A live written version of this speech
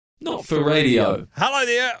Not for radio. Hello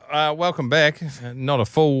there. Welcome back. Not a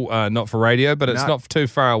full not for radio, but it's not too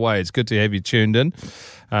far away. It's good to have you tuned in.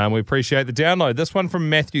 We appreciate the download. This one from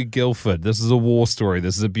Matthew Guilford. This is a war story.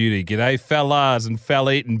 This is a beauty. G'day, fellas and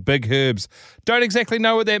fell-eat and big herbs. Don't exactly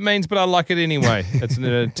know what that means, but I like it anyway. It's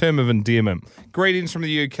a term of endearment. Greetings from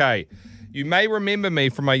the UK. You may remember me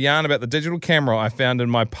from my yarn about the digital camera I found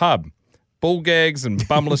in my pub. Bull gags and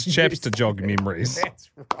bumless chaps to jog memories. That's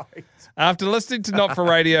right. After listening to Not For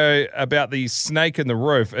Radio about the snake in the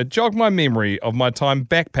roof, it jogged my memory of my time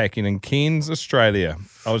backpacking in Cairns, Australia.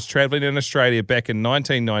 I was travelling in Australia back in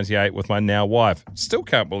 1998 with my now wife. Still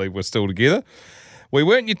can't believe we're still together. We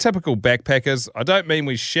weren't your typical backpackers. I don't mean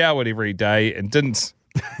we showered every day and didn't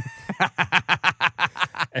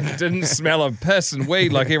smell of piss and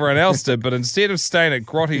weed like everyone else did, but instead of staying at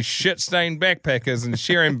grotty shit-stained backpackers and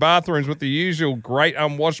sharing bathrooms with the usual great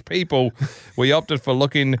unwashed people, we opted for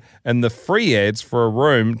looking in the free ads for a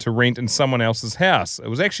room to rent in someone else's house. It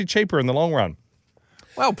was actually cheaper in the long run.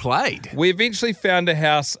 Well played. We eventually found a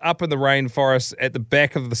house up in the rainforest at the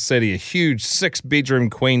back of the city, a huge 6-bedroom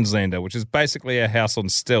Queenslander, which is basically a house on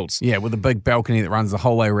stilts. Yeah, with a big balcony that runs the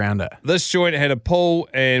whole way around it. This joint had a pool,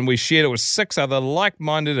 and we shared it with 6 other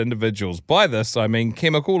like-minded individuals. By this, I mean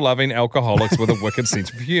chemical-loving alcoholics with a wicked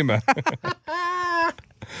sense of humour.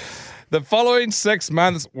 The following 6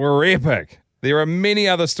 months were epic. There are many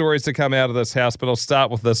other stories to come out of this house, but I'll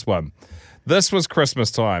start with this one. This was Christmas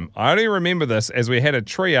time. I only remember this as we had a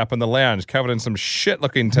tree up in the lounge covered in some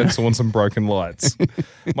shit-looking tinsel and some broken lights.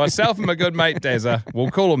 Myself and my good mate Dazza, we'll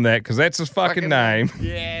call him that because that's his fucking name,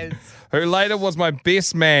 Yes. who later was my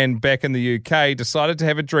best man back in the UK, decided to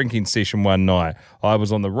have a drinking session one night. I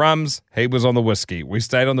was on the rums, he was on the whiskey. We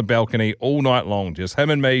stayed on the balcony all night long, just him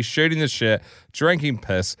and me shooting the shit, drinking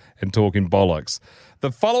piss and talking bollocks.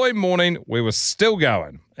 The following morning, we were still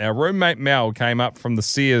going. Our roommate Mel came up from the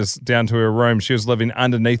Sears down to her room. She was living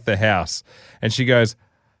underneath the house. And she goes,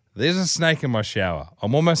 "There's a snake in my shower.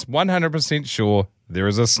 I'm almost 100% sure there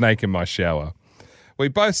is a snake in my shower." We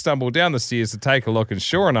both stumbled down the stairs to take a look, and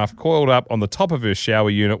sure enough, coiled up on the top of her shower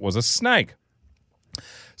unit was a snake.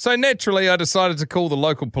 So naturally, I decided to call the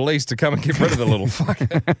local police to come and get rid of the little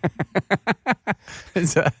fucker.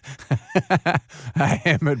 It's a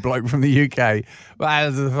hammered bloke from the UK.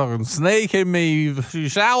 Well, there's a fucking snake in me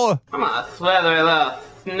shower. I'm a slithery little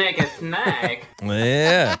sneaky snake.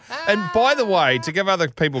 Yeah. And by the way, to give other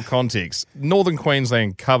people context, Northern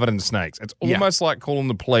Queensland covered in snakes. It's almost like calling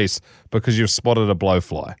the police because you've spotted a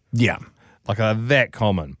blowfly. Yeah. Like that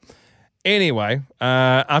common. Anyway,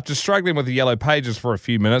 after struggling with the yellow pages for a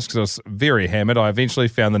few minutes because I was very hammered, I eventually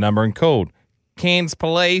found the number and called. Cairns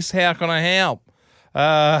Police, how can I help?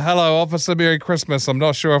 Hello, officer, Merry Christmas. I'm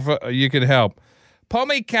not sure if you can help.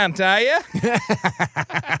 Pommy cunt, are you?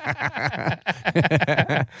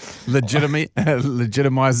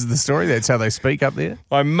 Legitimizes the story. That's how they speak up there.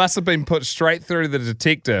 I must have been put straight through to the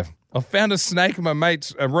detective. I found a snake in my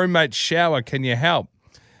roommate's shower. Can you help?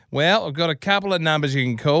 Well, I've got a couple of numbers you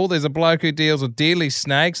can call. There's a bloke who deals with deadly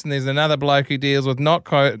snakes, and there's another bloke who deals with not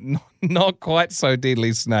quite so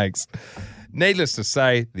deadly snakes. Needless to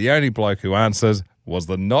say, the only bloke who answers was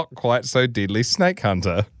the not quite so deadly snake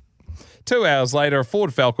hunter. 2 hours later, a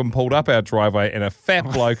Ford Falcon pulled up our driveway, and a fat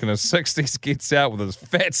bloke in his 60s gets out with his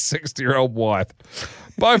fat 60-year-old wife,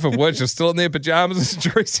 both of which are still in their pajamas and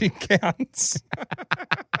dressing gowns.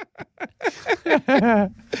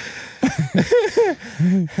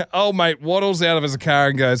 Old mate waddles out of his car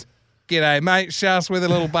and goes, "G'day, mate. Show us where the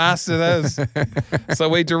little bastard is." So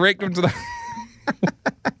we direct him to the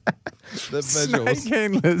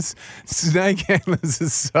visuals. Snake handlers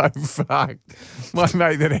is so fucked. My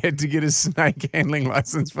mate that had to get a snake handling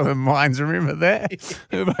license for the mines, remember that?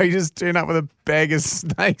 He just turned up with a bag of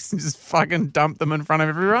snakes and just fucking dumped them in front of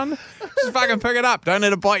everyone. Just fucking pick it up. Don't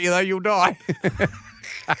let it bite you though, you'll die.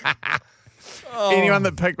 Anyone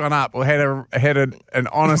that picked one up or had an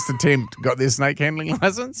honest attempt got their snake handling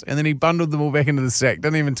license, and then he bundled them all back into the sack.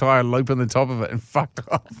 Didn't even tie a loop on the top of it and fucked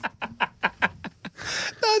off.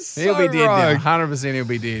 That's so He'll be dead rogue. now. 100% he'll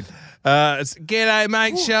be dead. It's, "G'day,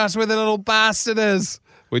 mate. Show us where the little bastard is."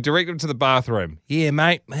 We direct him to the bathroom. "Yeah,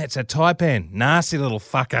 mate. That's a taipan. Nasty little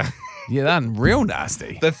fucker." Yeah, they're real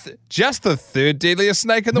nasty. Just the third deadliest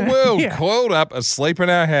snake in the world, Yeah. coiled up asleep in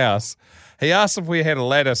our house. He asked if we had a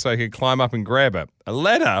ladder so he could climb up and grab it. A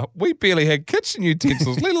ladder? We barely had kitchen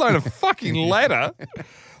utensils, let alone a fucking ladder.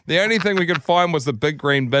 The only thing we could find was the big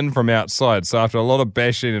green bin from outside, so after a lot of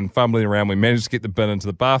bashing and fumbling around, we managed to get the bin into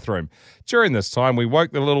the bathroom. During this time, we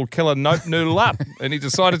woke the little killer Nope Noodle up, and he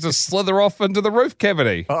decided to slither off into the roof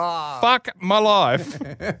cavity. Fuck my life.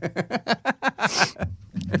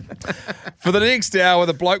 For the next hour,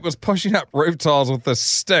 the bloke was pushing up roof tiles with a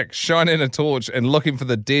stick, shining a torch, and looking for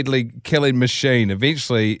the deadly killing machine.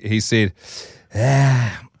 Eventually, he said,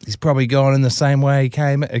 he's probably gone in the same way he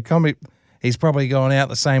came in. He's probably gone out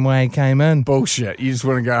the same way he came in. Bullshit. You just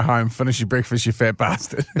want to go home, finish your breakfast, you fat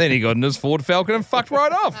bastard. Then he got in his Ford Falcon and fucked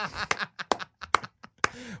right off.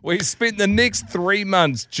 We spent the next 3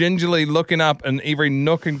 months gingerly looking up in every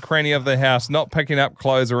nook and cranny of the house, not picking up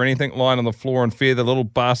clothes or anything lying on the floor in fear the little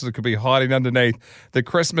bastard could be hiding underneath. The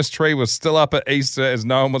Christmas tree was still up at Easter as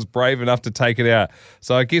no one was brave enough to take it out.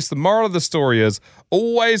 So I guess the moral of the story is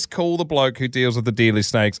always call the bloke who deals with the deadly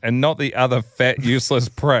snakes and not the other fat, useless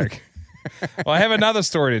prick. I have another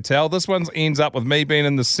story to tell. This one ends up with me being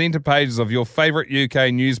in the centre pages of your favourite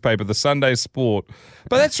UK newspaper, the Sunday Sport.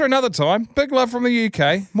 But that's for another time. Big love from the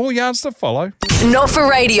UK. More yarns to follow. Not for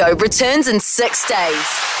Radio returns in 6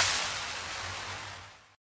 days.